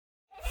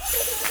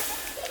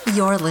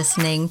You're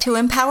listening to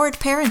Empowered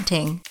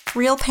Parenting,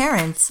 Real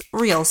Parents,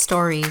 Real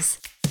Stories,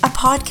 a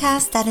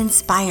podcast that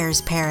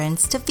inspires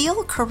parents to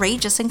feel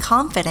courageous and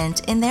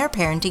confident in their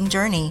parenting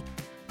journey.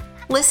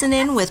 Listen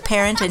in with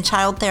parent and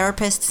child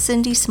therapist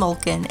Cindy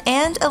Smolkin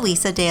and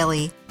Elisa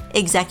Daly,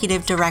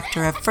 Executive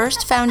Director of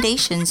First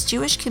Foundation's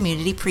Jewish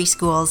Community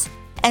Preschools,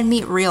 and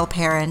meet real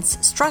parents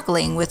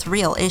struggling with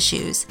real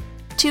issues.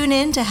 Tune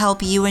in to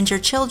help you and your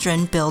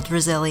children build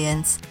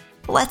resilience.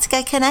 Let's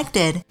get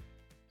connected.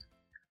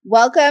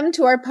 Welcome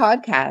to our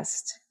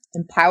podcast,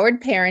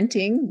 Empowered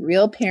Parenting,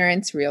 Real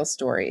Parents, Real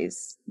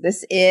Stories.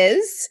 This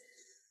is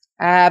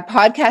a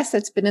podcast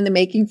that's been in the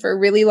making for a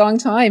really long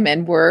time,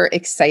 and we're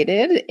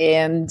excited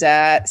and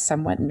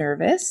somewhat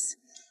nervous.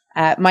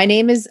 My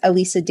name is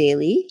Elisa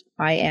Daly.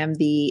 I am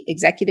the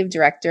Executive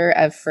Director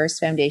of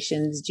First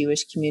Foundation's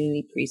Jewish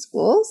Community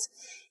Preschools,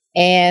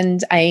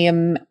 and I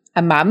am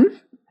a mom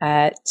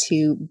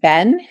to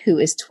Ben, who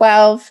is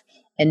 12,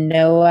 and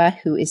Noah,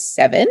 who is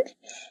 7.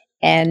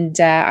 And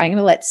I'm going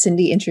to let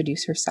Cindy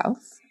introduce herself.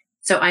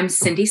 So I'm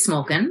Cindy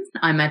Smolkin.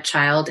 I'm a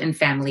child and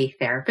family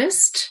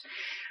therapist.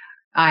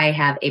 I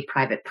have a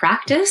private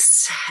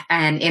practice,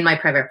 and in my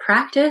private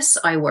practice,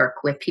 I work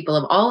with people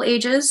of all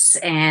ages,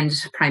 and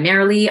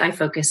primarily I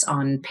focus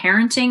on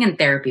parenting and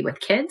therapy with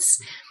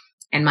kids.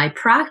 And my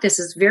practice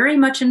is very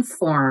much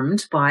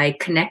informed by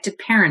connected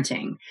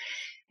parenting.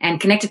 And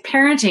connected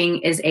parenting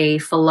is a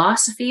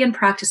philosophy and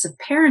practice of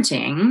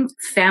parenting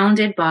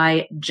founded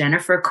by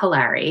Jennifer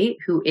Kolari,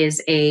 who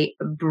is a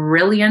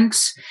brilliant,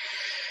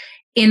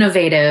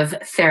 innovative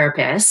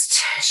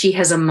therapist. She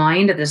has a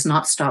mind that does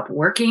not stop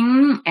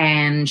working,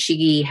 and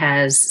she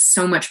has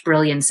so much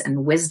brilliance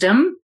and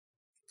wisdom.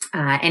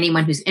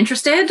 Anyone who's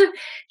interested,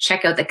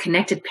 check out the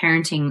Connected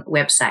Parenting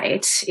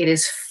website. It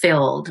is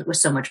filled with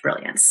so much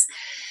brilliance.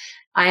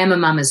 I am a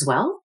mom as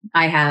well.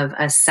 I have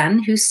a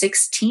son who's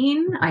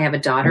 16. I have a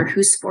daughter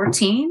who's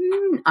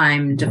 14.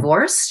 I'm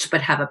divorced, but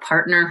have a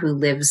partner who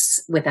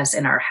lives with us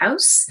in our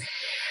house.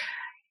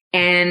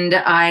 And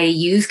I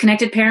use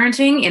connected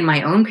parenting in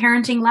my own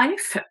parenting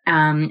life,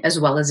 as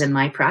well as in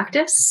my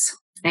practice.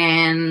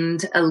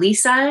 And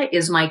Elisa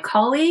is my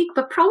colleague,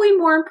 but probably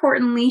more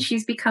importantly,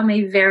 she's become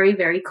a very,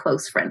 very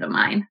close friend of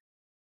mine.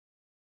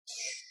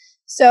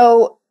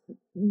 So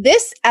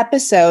this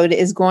episode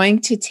is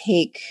going to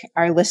take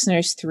our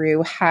listeners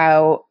through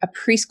how a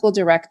preschool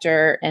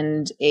director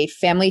and a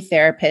family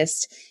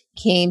therapist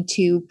came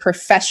to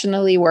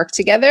professionally work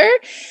together,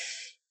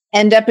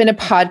 end up in a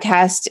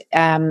podcast.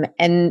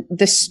 And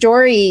the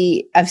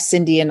story of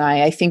Cindy and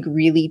I think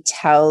really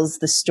tells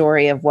the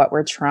story of what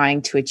we're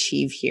trying to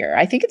achieve here.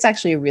 I think it's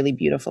actually a really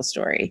beautiful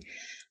story.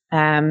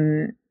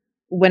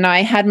 When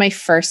I had my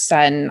first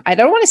son, I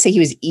don't want to say he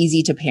was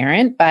easy to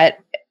parent, but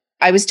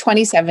I was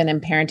 27 and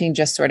parenting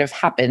just sort of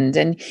happened,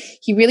 and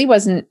he really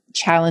wasn't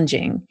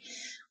challenging.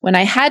 When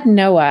I had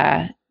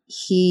Noah,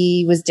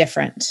 he was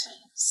different.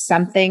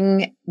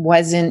 Something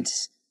wasn't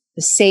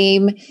the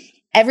same.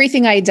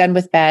 Everything I had done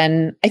with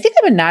Ben, I think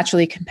I'm a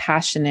naturally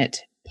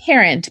compassionate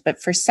parent,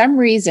 but for some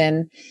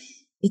reason,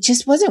 it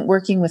just wasn't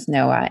working with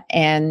Noah.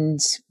 And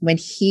when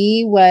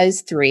he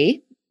was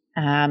 3,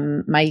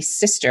 my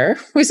sister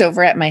was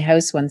over at my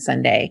house one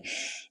Sunday,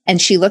 and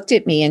she looked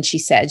at me and she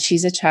said,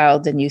 she's a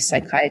child and youth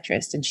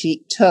psychiatrist. And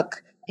she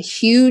took a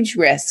huge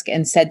risk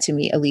and said to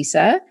me,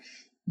 Elisa,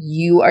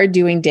 you are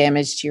doing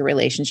damage to your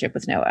relationship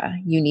with Noah.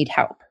 You need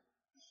help.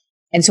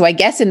 And so I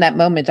guess in that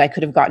moment, I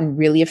could have gotten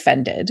really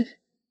offended.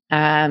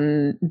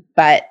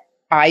 But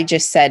I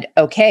just said,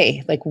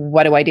 okay, like,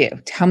 what do I do?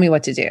 Tell me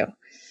what to do.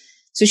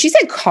 So she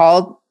said,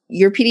 call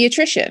your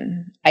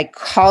pediatrician. I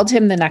called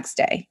him the next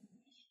day,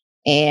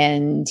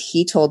 and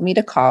he told me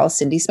to call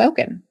Cindy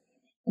Smolkin.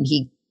 And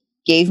he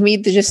gave me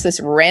just this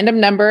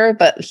random number,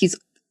 but he's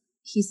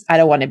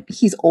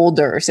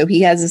older. So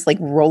he has this like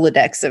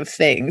Rolodex of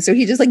things. So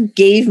he just like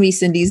gave me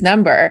Cindy's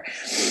number.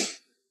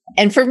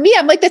 And for me,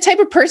 I'm like the type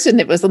of person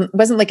that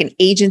wasn't like an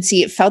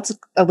agency. It felt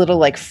a little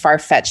like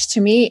far-fetched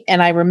to me.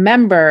 And I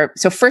remember,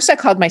 so first I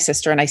called my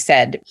sister and I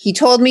said, he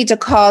told me to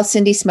call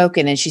Cindy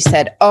Smolkin. And she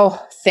said, oh,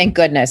 thank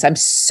goodness. I'm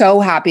so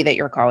happy that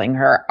you're calling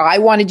her. I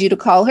wanted you to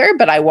call her,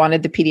 but I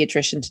wanted the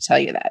pediatrician to tell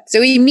you that.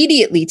 So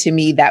immediately to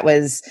me, that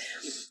was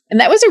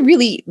a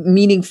really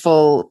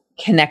meaningful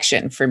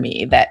connection for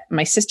me, that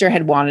my sister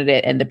had wanted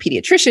it and the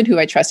pediatrician who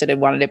I trusted had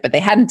wanted it, but they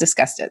hadn't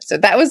discussed it. So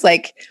that was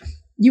like,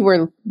 you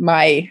were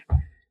my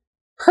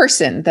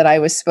person that I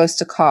was supposed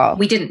to call.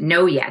 We didn't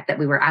know yet that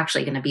we were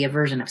actually going to be a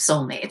version of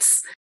soulmates.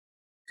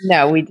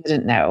 No, we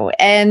didn't know.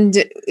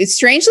 And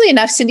strangely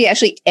enough, Cindy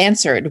actually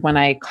answered when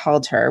I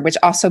called her, which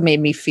also made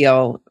me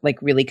feel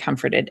like really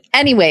comforted.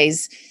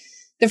 Anyways,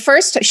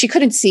 she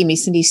couldn't see me.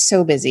 Cindy's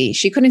so busy.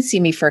 She couldn't see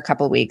me for a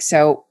couple of weeks.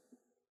 So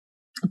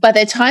by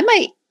the time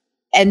I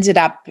ended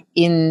up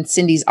in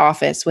Cindy's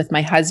office with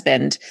my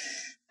husband,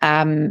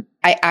 I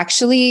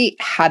actually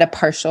had a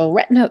partial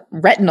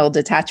retinal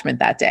detachment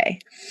that day.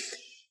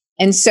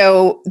 And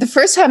so the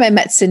first time I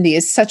met Cindy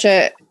is such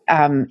a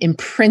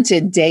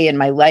imprinted day in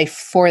my life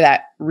for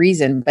that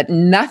reason, but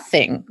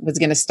nothing was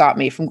going to stop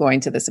me from going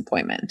to this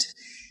appointment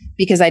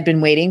because I'd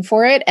been waiting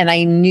for it. And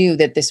I knew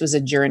that this was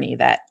a journey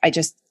that I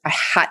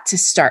had to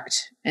start.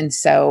 And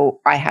so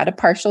I had a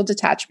partial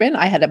detachment.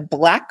 I had a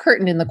black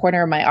curtain in the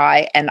corner of my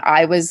eye, and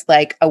I was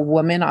like a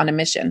woman on a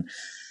mission.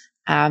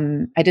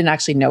 I didn't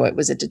actually know it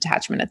was a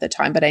detachment at the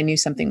time, but I knew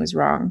something was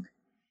wrong.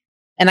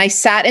 And I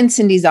sat in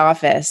Cindy's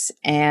office,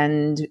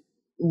 and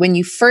when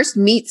you first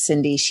meet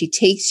Cindy, she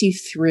takes you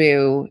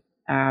through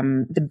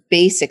the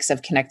basics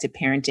of connected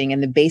parenting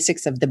and the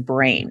basics of the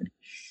brain.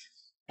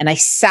 And I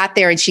sat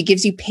there, and she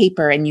gives you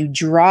paper, and you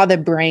draw the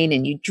brain,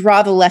 and you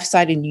draw the left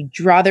side, and you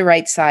draw the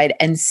right side.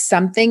 And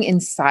something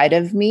inside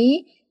of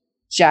me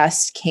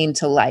just came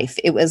to life.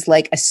 It was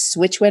like a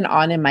switch went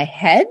on in my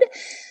head.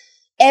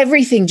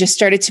 Everything just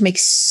started to make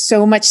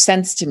so much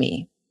sense to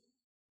me.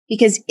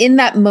 Because in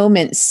that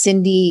moment,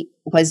 Cindy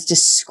was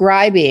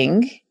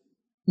describing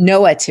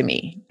Noah to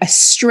me. A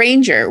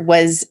stranger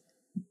was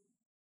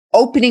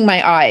opening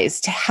my eyes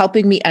to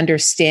helping me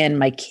understand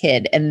my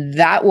kid. And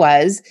that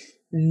was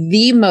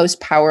the most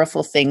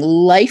powerful thing,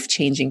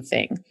 life-changing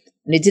thing.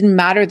 And it didn't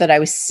matter that I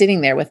was sitting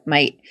there with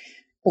my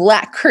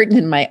black curtain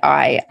in my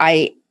eye.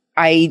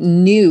 I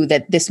knew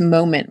that this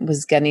moment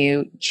was going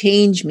to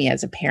change me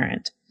as a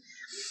parent.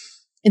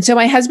 And so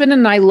my husband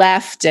and I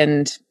left,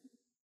 and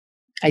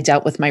I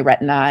dealt with my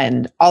retina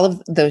and all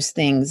of those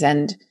things.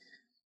 And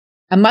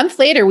a month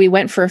later, we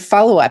went for a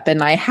follow-up,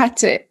 and I had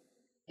to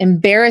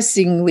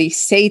embarrassingly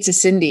say to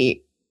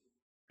Cindy,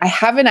 I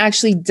haven't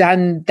actually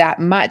done that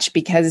much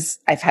because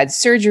I've had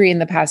surgery in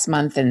the past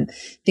month and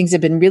things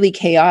have been really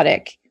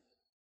chaotic.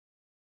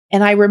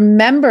 And I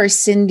remember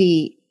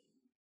Cindy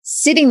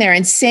sitting there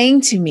and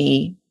saying to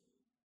me,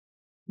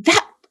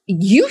 that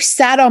you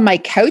sat on my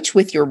couch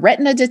with your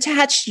retina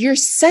detached. You're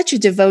such a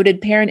devoted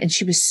parent. And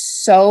she was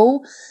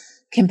so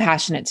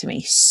compassionate to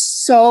me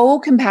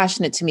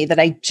that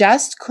I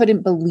just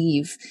couldn't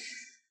believe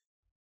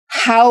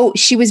how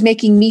she was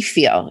making me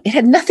feel. It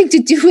had nothing to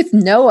do with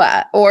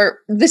Noah or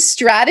the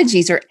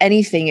strategies or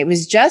anything. It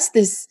was just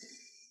this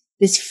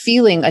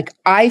feeling like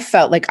I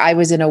felt like I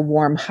was in a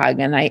warm hug.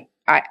 And I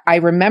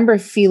remember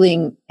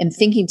feeling and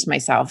thinking to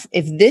myself,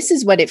 if this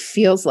is what it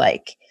feels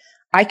like,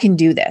 I can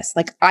do this.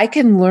 Like I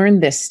can learn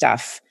this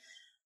stuff.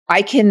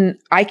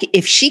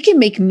 If she can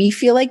make me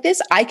feel like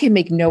this, I can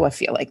make Noah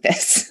feel like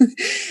this.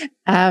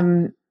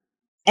 That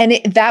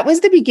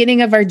was the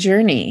beginning of our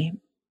journey.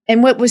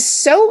 And what was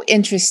so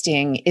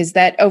interesting is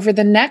that over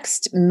the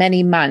next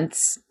many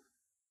months,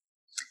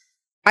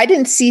 I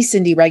didn't see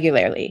Cindy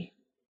regularly.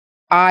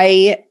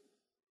 I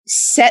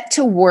set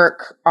to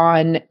work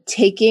on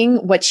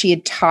taking what she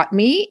had taught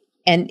me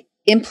and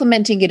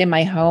implementing it in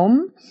my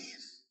home.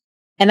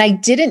 And I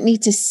didn't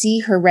need to see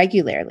her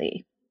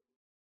regularly.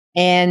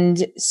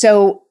 And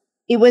so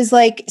it was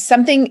like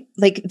something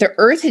like the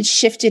earth had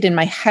shifted in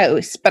my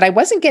house, but I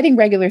wasn't getting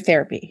regular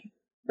therapy.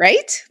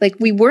 Right? Like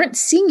we weren't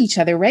seeing each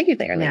other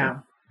regularly.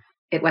 No,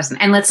 it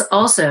wasn't. And let's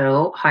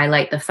also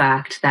highlight the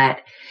fact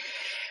that,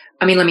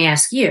 let me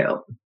ask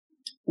you,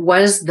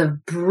 was the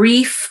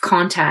brief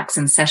contacts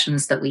and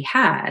sessions that we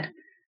had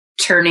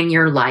turning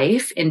your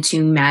life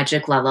into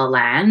magic la la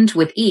land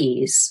with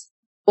ease?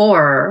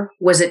 Or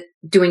was it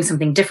doing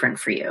something different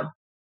for you?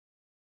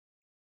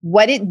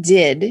 What it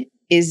did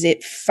is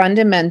it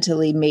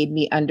fundamentally made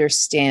me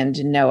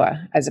understand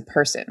Noah as a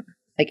person.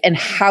 And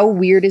how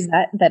weird is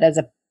that as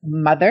a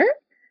mother,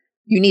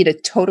 you need a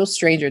total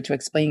stranger to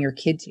explain your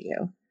kid to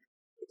you.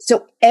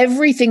 So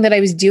everything that I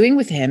was doing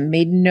with him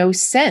made no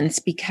sense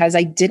because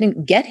I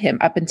didn't get him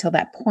up until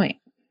that point.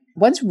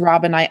 Once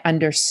Rob and I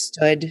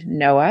understood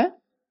Noah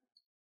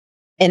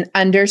and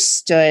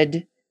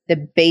understood the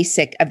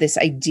basic of this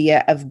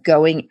idea of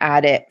going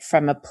at it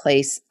from a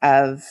place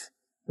of,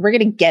 we're going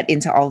to get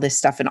into all this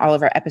stuff in all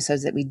of our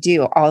episodes that we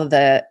do, all of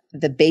the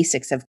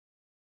basics of,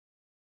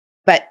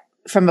 but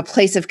from a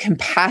place of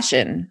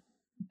compassion,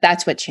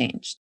 that's what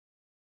changed.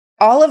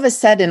 All of a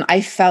sudden,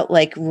 I felt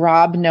like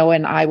Rob, Noah,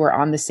 and I were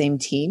on the same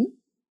team.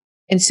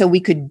 And so we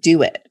could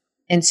do it.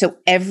 And so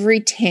every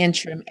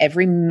tantrum,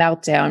 every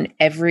meltdown,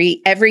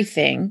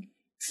 everything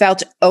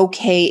felt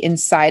okay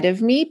inside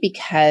of me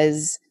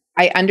because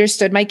I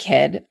understood my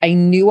kid. I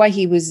knew why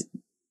he was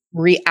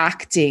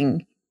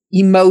reacting,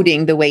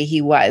 emoting the way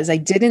he was. I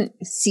didn't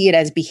see it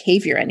as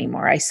behavior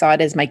anymore. I saw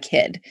it as my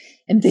kid.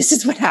 And this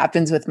is what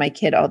happens with my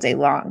kid all day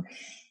long.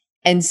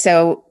 And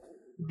so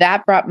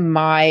that brought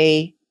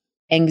my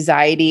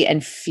anxiety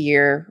and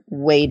fear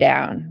way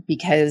down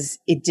because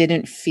it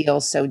didn't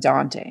feel so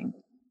daunting.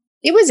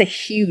 It was a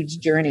huge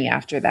journey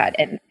after that.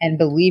 And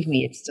believe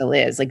me, it still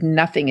is. Like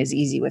nothing is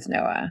easy with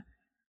Noah.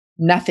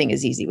 Nothing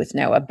is easy with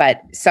Noah,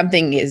 but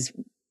something is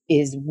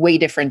way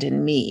different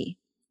in me.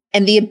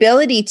 And the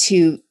ability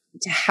to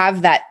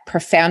have that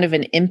profound of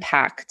an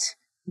impact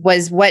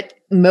was what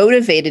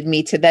motivated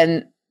me to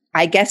then,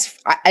 I guess,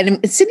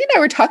 and Cindy and I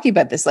were talking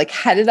about this, like,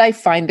 how did I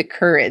find the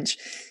courage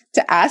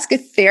to ask a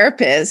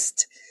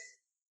therapist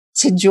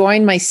to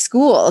join my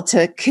school,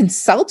 to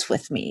consult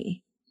with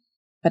me?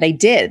 But I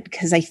did,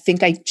 because I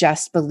think I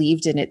just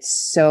believed in it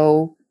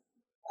so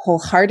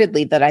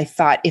wholeheartedly that I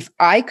thought, if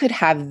I could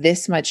have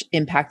this much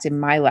impact in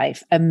my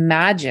life,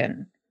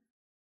 imagine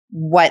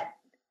what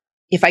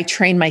if I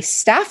train my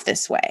staff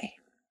this way?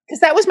 Because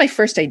that was my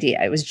first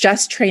idea. I was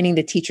just training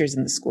the teachers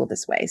in the school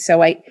this way.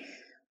 So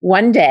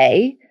one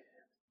day,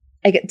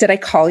 did I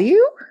call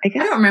you? I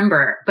don't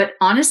remember. But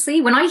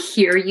honestly, when I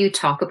hear you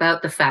talk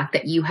about the fact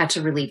that you had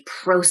to really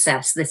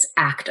process this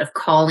act of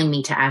calling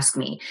me to ask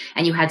me,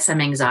 and you had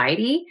some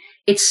anxiety,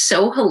 it's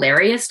so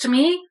hilarious to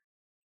me,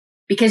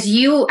 because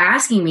you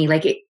asking me,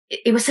 like,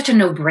 it was such a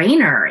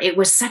no-brainer. It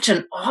was such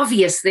an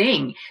obvious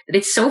thing that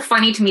it's so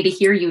funny to me to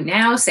hear you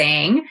now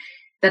saying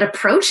that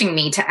approaching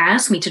me to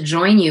ask me to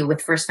join you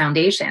with First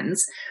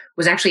Foundations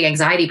was actually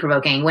anxiety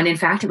provoking, when in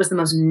fact it was the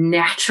most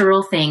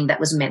natural thing that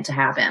was meant to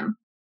happen.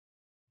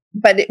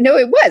 But it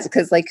was,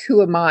 because like,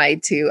 who am I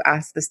to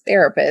ask this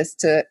therapist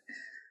to,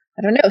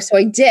 I don't know. So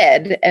I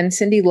did, and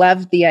Cindy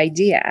loved the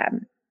idea.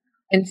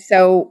 And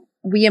so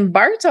we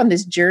embarked on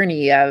this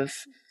journey of,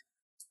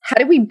 how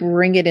do we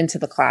bring it into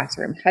the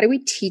classroom? How do we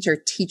teach our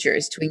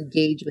teachers to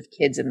engage with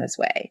kids in this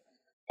way?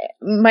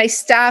 My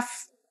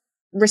staff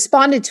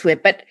responded to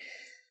it, but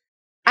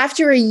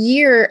after a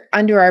year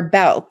under our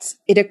belt,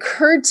 it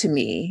occurred to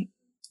me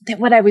that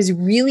what I was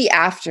really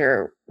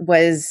after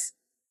was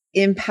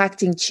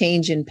impacting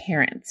change in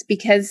parents,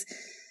 because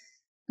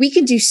we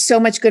can do so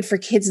much good for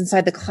kids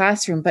inside the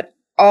classroom, but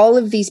all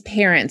of these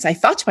parents, I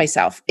thought to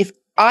myself, if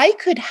I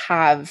could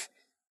have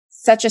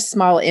such a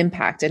small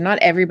impact, and not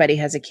everybody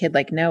has a kid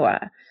like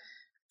Noah,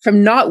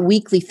 from not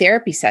weekly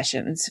therapy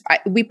sessions,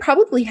 we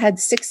probably had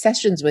 6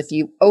 sessions with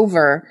you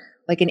over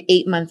like an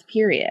 8-month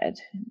period,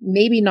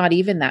 maybe not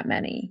even that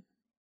many.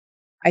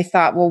 I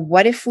thought, well,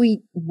 what if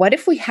we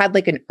had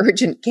like an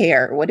urgent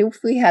care? What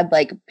if we had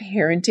like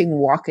parenting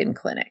walk-in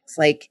clinics?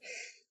 Like,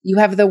 you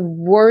have the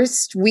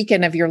worst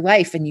weekend of your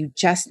life and you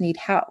just need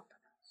help.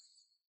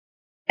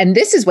 And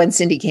this is when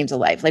Cindy came to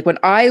life. Like, when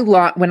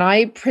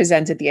I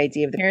presented the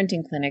idea of the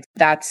parenting clinics,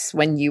 that's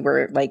when you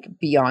were like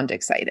beyond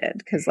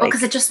excited.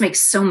 Because it just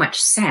makes so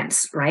much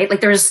sense, right?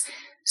 Like, there's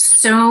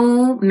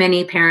so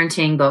many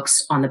parenting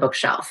books on the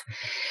bookshelf.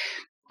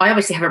 I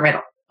obviously haven't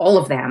read all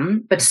of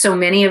them, but so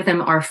many of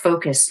them are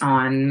focused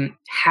on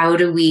how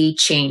do we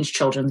change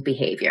children's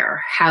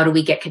behavior? How do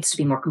we get kids to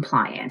be more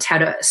compliant? How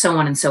to, so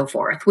on and so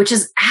forth, which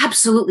is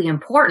absolutely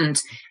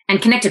important.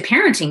 And connected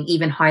parenting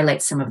even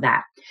highlights some of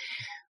that.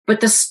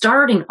 But the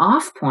starting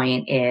off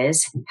point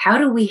is, how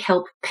do we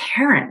help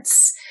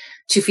parents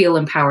to feel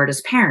empowered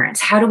as parents?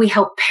 How do we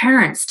help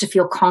parents to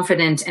feel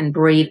confident and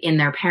brave in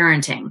their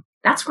parenting?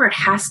 That's where it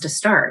has to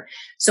start.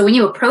 So when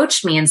you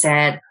approached me and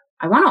said,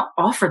 I want to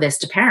offer this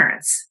to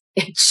parents,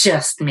 it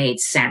just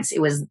made sense.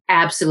 It was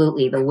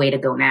absolutely the way to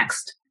go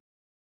next.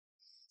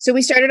 So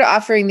we started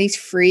offering these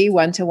free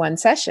one-to-one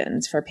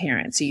sessions for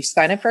parents. So you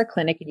sign up for a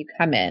clinic and you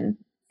come in.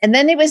 And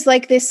then it was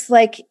like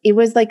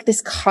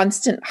this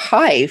constant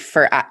high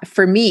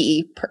for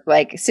me.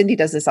 Like, Cindy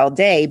does this all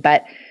day,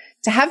 but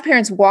to have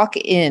parents walk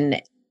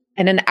in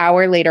and an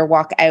hour later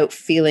walk out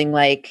feeling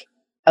like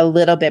a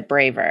little bit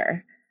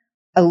braver,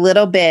 a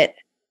little bit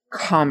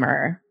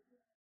calmer,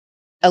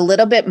 a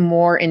little bit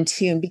more in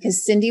tune,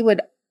 because Cindy,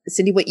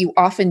 what you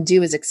often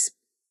do is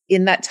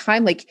in that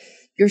time, like,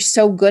 you're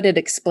so good at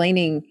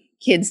explaining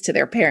kids to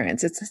their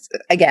parents. It's,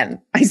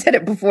 again, I said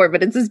it before,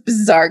 but it's this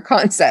bizarre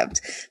concept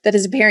that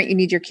as a parent, you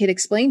need your kid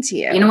explained to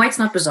you. You know why it's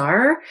not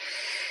bizarre?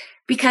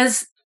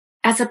 Because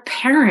as a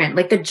parent,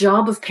 like, the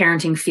job of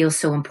parenting feels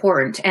so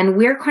important, and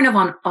we're kind of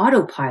on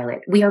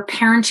autopilot. We are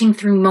parenting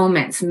through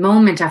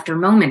moment after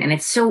moment. And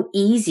it's so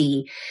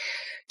easy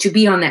to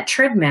be on that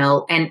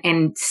treadmill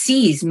and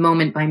seize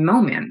moment by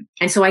moment.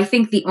 And so I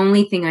think the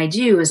only thing I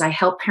do is I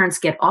help parents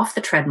get off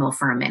the treadmill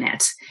for a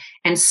minute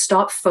and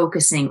stop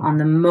focusing on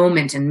the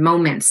moment and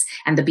moments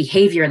and the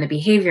behavior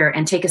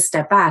and take a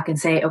step back and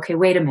say, okay,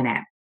 wait a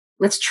minute.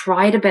 Let's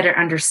try to better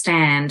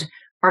understand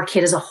our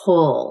kid as a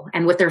whole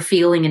and what they're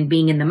feeling and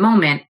being in the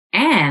moment.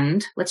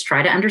 And let's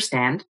try to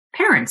understand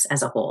parents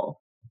as a whole.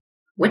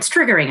 What's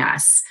triggering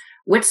us?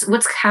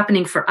 What's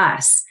happening for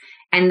us?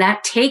 And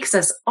that takes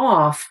us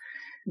off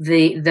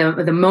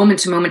the moment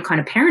to moment kind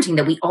of parenting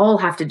that we all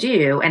have to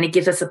do. And it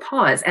gives us a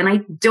pause. And I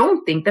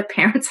don't think that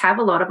parents have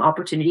a lot of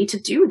opportunity to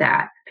do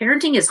that.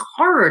 Parenting is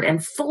hard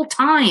and full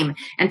time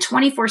and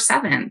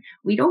 24/7.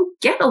 We don't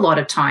get a lot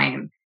of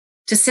time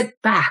to sit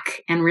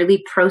back and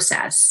really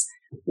process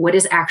what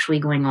is actually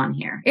going on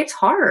here. It's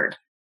hard.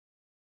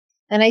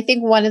 And I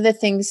think one of the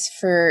things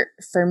for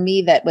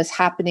me that was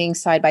happening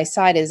side by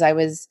side is I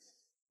was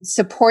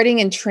supporting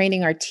and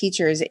training our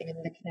teachers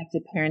in the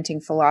connected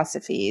parenting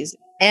philosophies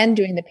and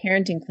doing the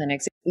parenting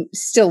clinics,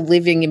 still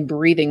living and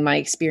breathing my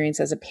experience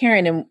as a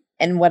parent.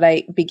 And what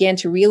I began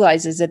to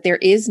realize is that there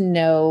is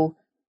no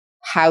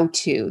how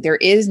to, there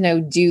is no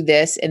do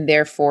this and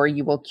therefore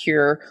you will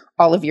cure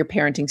all of your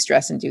parenting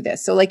stress and do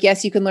this. So like,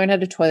 yes, you can learn how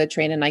to toilet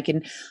train, and I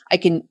can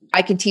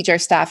teach our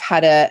staff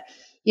how to,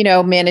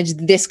 manage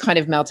this kind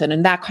of meltdown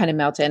and that kind of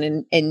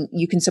meltdown. And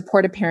you can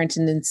support a parent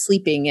in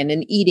sleeping and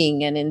in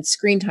eating and in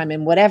screen time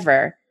and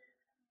whatever.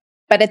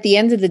 But at the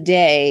end of the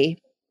day,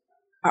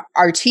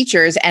 our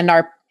teachers and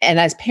And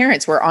as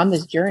parents, we're on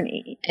this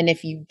journey. And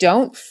if you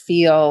don't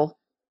feel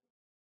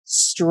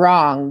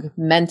strong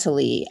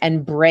mentally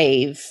and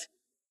brave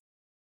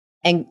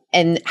and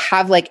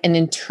have like an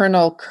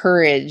internal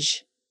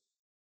courage,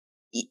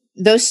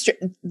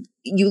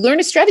 you learn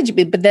a strategy,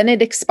 but then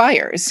it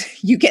expires.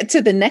 You get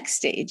to the next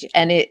stage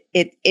and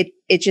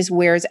it just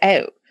wears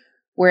out.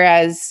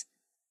 Whereas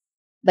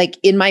like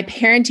in my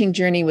parenting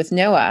journey with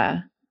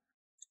Noah,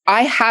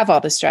 I have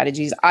all the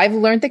strategies. I've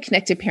learned the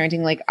connected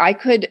parenting. Like I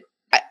could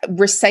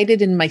recite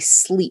it in my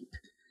sleep.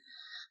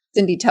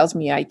 Cindy tells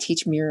me I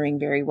teach mirroring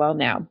very well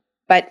now,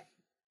 but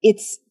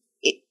it's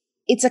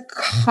a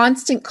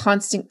constant.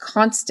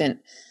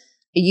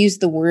 I use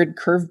the word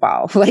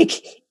curveball. Like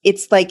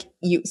it's like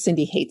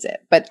Cindy hates it,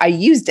 but I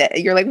used it.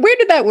 You're like, where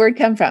did that word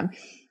come from?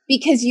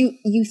 Because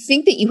you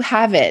think that you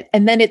have it.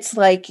 And then it's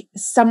like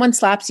someone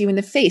slaps you in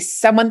the face.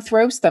 Someone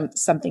throws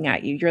something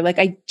at you. You're like,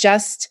 I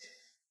just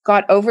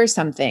got over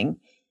something.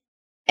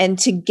 And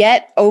to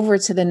get over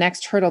to the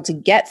next hurdle, to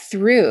get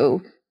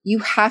through, you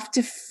have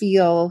to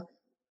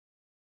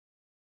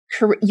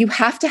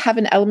have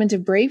an element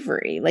of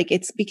bravery. Like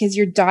it's because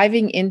you're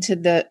diving into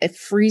the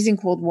freezing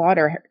cold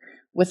water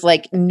with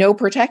like no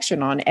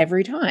protection on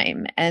every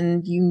time.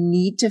 And you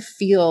need to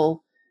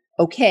feel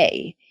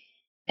okay.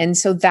 And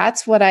so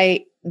that's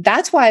why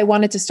I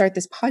wanted to start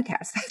this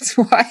podcast. That's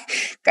why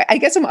I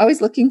guess I'm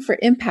always looking for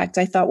impact.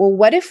 I thought, well,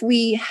 what if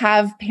we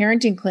have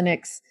parenting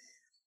clinics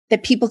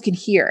that people can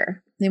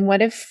hear? And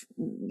what if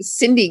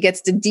Cindy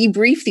gets to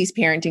debrief these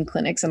parenting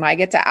clinics and I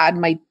get to add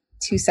my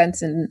 2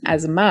 cents in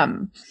as a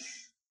mom?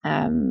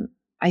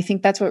 I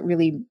think that's what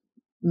really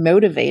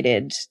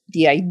motivated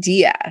the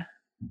idea,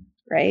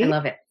 right? I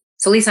love it.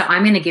 So Lisa,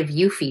 I'm going to give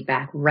you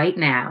feedback right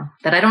now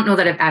that I don't know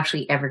that I've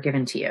actually ever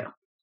given to you.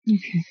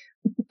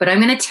 But I'm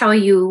going to tell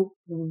you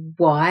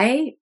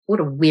why. What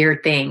a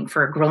weird thing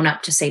for a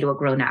grown-up to say to a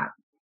grown-up.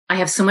 I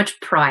have so much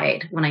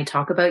pride when I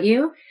talk about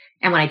you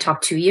and when I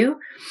talk to you.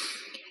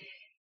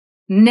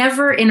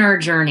 Never in our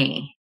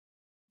journey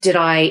did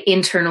I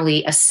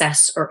internally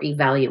assess or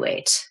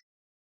evaluate.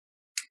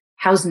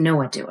 How's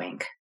Noah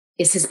doing?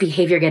 Is his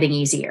behavior getting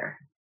easier?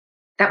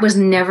 That was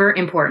never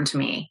important to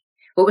me.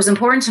 What was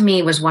important to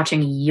me was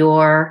watching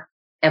your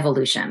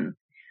evolution.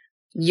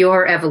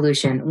 Your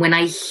evolution. When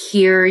I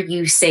hear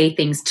you say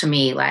things to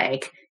me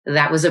like,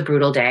 that was a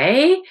brutal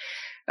day.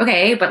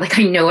 Okay, but like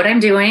I know what I'm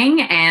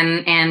doing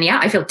and yeah,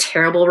 I feel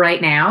terrible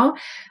right now,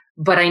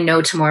 but I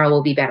know tomorrow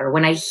will be better.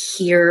 When I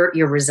hear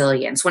your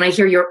resilience, when I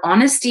hear your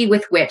honesty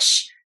with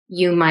which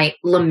you might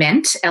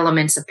lament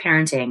elements of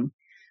parenting,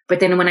 but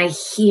then when I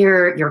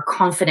hear your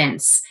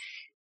confidence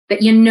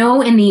that you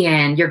know in the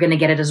end you're going to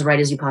get it as right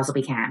as you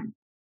possibly can.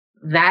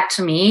 That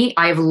to me,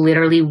 I've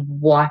literally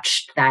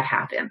watched that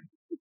happen.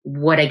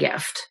 What a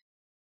gift.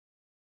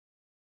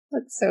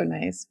 That's so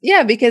nice.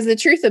 Yeah, because the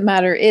truth of the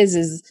matter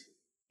is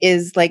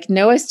like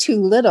Noah's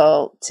too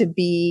little to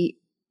be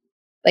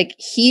like,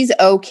 he's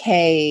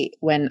okay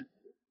when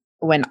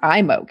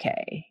I'm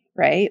okay,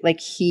 right? Like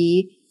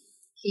he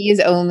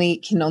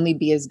can only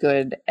be as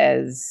good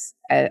as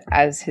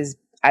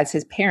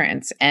his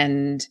parents.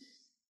 And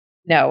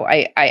no,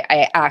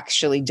 I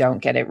actually don't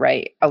get it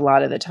right a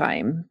lot of the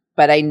time.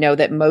 But I know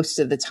that most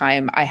of the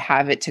time I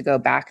have it to go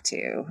back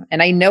to.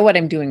 And I know what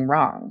I'm doing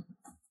wrong,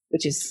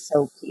 which is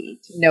so key,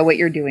 to know what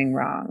you're doing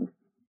wrong.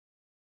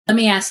 Let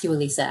me ask you,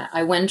 Elisa,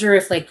 I wonder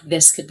if like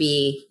this could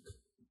be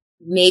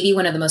maybe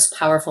one of the most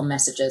powerful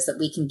messages that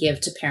we can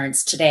give to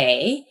parents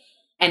today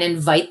and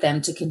invite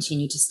them to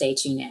continue to stay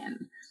tuned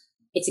in.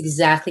 It's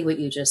exactly what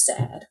you just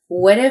said.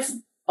 What if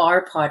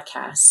our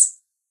podcast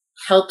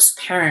helps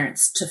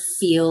parents to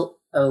feel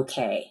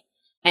okay?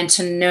 And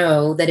to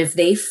know that if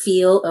they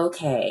feel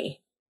okay,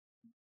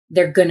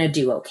 they're going to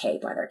do okay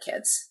by their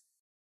kids.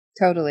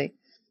 Totally.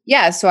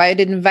 Yeah. So I'd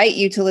invite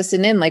you to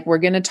listen in. Like, we're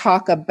going to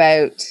talk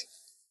about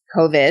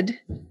COVID,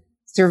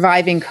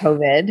 surviving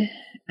COVID.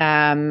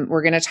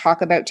 We're going to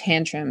talk about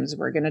tantrums.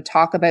 We're going to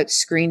talk about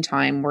screen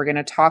time. We're going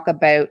to talk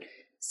about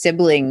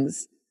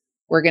siblings.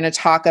 We're going to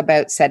talk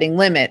about setting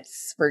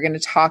limits. We're going to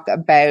talk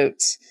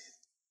about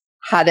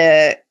how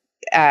to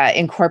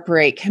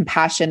incorporate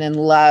compassion and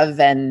love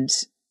and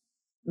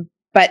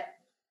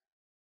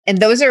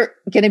those are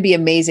going to be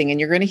amazing. And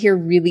you're going to hear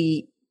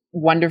really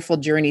wonderful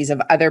journeys of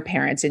other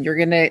parents. And you're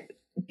going to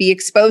be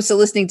exposed to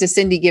listening to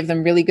Cindy give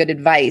them really good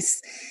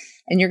advice.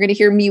 And you're going to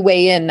hear me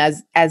weigh in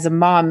as a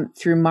mom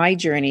through my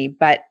journey.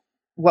 But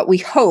what we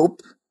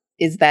hope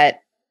is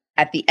that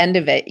at the end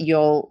of it,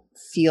 you'll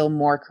feel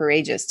more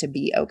courageous to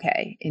be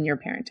okay in your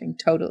parenting.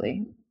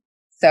 Totally.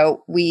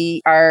 So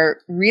we are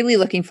really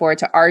looking forward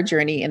to our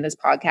journey in this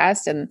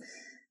podcast and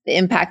the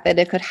impact that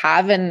it could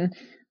have. And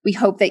we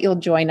hope that you'll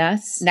join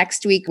us.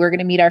 Next week, we're going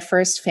to meet our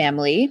first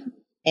family,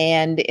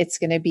 and it's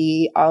going to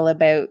be all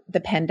about the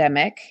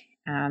pandemic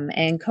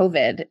and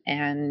COVID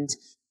and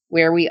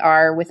where we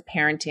are with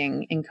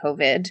parenting in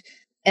COVID,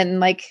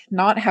 and like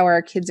not how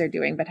our kids are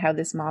doing, but how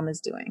this mom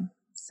is doing.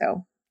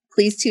 So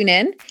please tune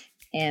in,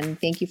 and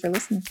thank you for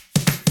listening.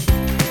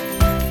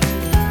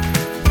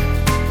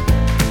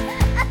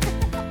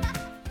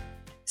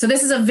 So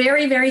this is a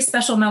very, very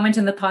special moment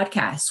in the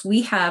podcast.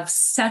 We have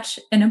such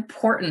an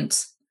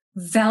important,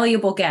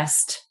 valuable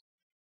guest.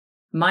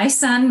 My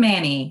son,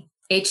 Manny,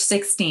 age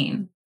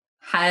 16,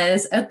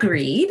 has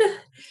agreed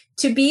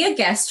to be a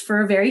guest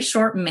for a very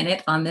short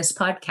minute on this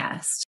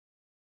podcast.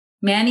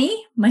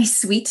 Manny, my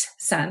sweet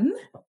son,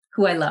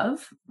 who I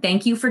love,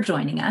 thank you for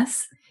joining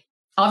us.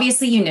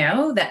 Obviously, you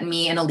know that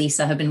me and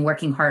Elisa have been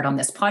working hard on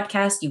this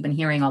podcast. You've been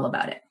hearing all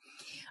about it.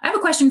 I have a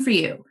question for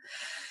you.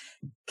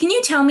 Can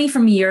you tell me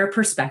from your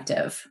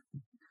perspective,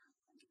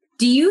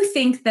 do you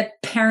think that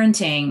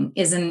parenting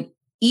is an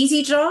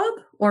easy job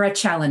or a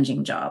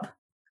challenging job?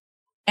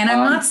 And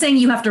I'm not saying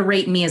you have to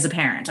rate me as a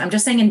parent. I'm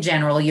just saying in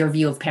general, your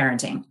view of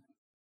parenting.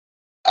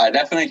 I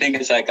definitely think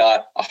it's like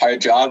a hard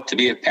job to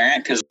be a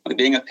parent, because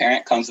being a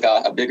parent comes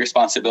with a big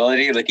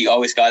responsibility. Like, you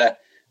always got to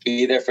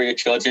be there for your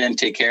children,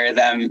 take care of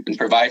them and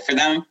provide for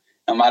them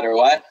no matter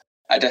what.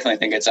 I definitely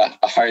think it's a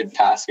hard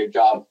task or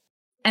job.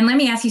 And let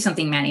me ask you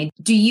something, Manny.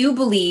 Do you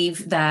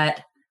believe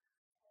that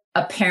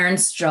a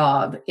parent's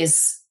job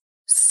is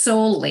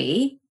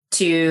solely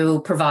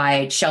to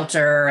provide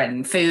shelter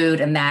and food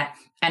and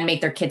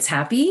make their kids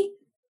happy?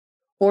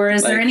 Or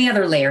is there any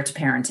other layer to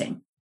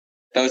parenting?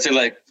 Those are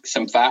like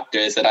some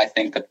factors that I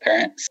think a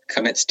parent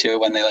commits to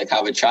when they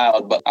have a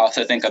child. But I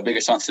also think a big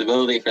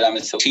responsibility for them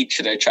is to teach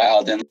their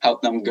child and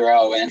help them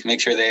grow and make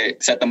sure they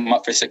set them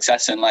up for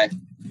success in life.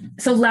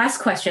 So last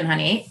question,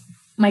 honey.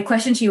 My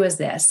question to you is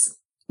this.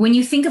 When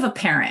you think of a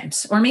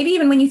parent, or maybe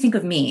even when you think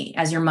of me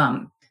as your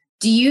mom,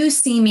 do you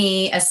see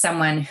me as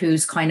someone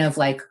who's kind of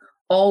like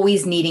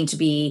always needing to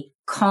be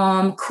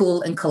calm,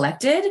 cool, and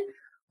collected?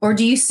 Or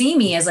do you see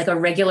me as like a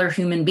regular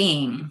human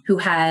being who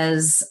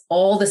has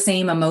all the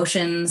same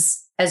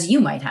emotions as you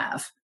might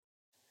have?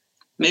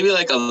 Maybe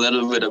like a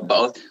little bit of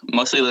both,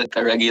 mostly like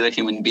a regular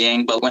human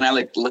being. But when I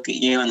look at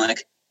you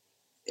and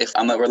if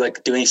we're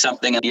doing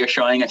something and you're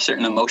showing a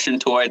certain emotion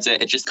towards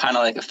it, it just kind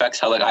of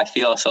affects how I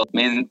feel. So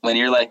when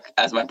you're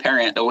as my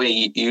parent, the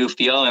way you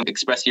feel and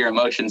express your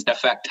emotions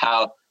affect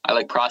how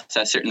I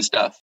process certain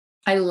stuff.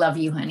 I love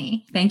you,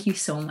 honey. Thank you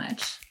so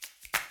much.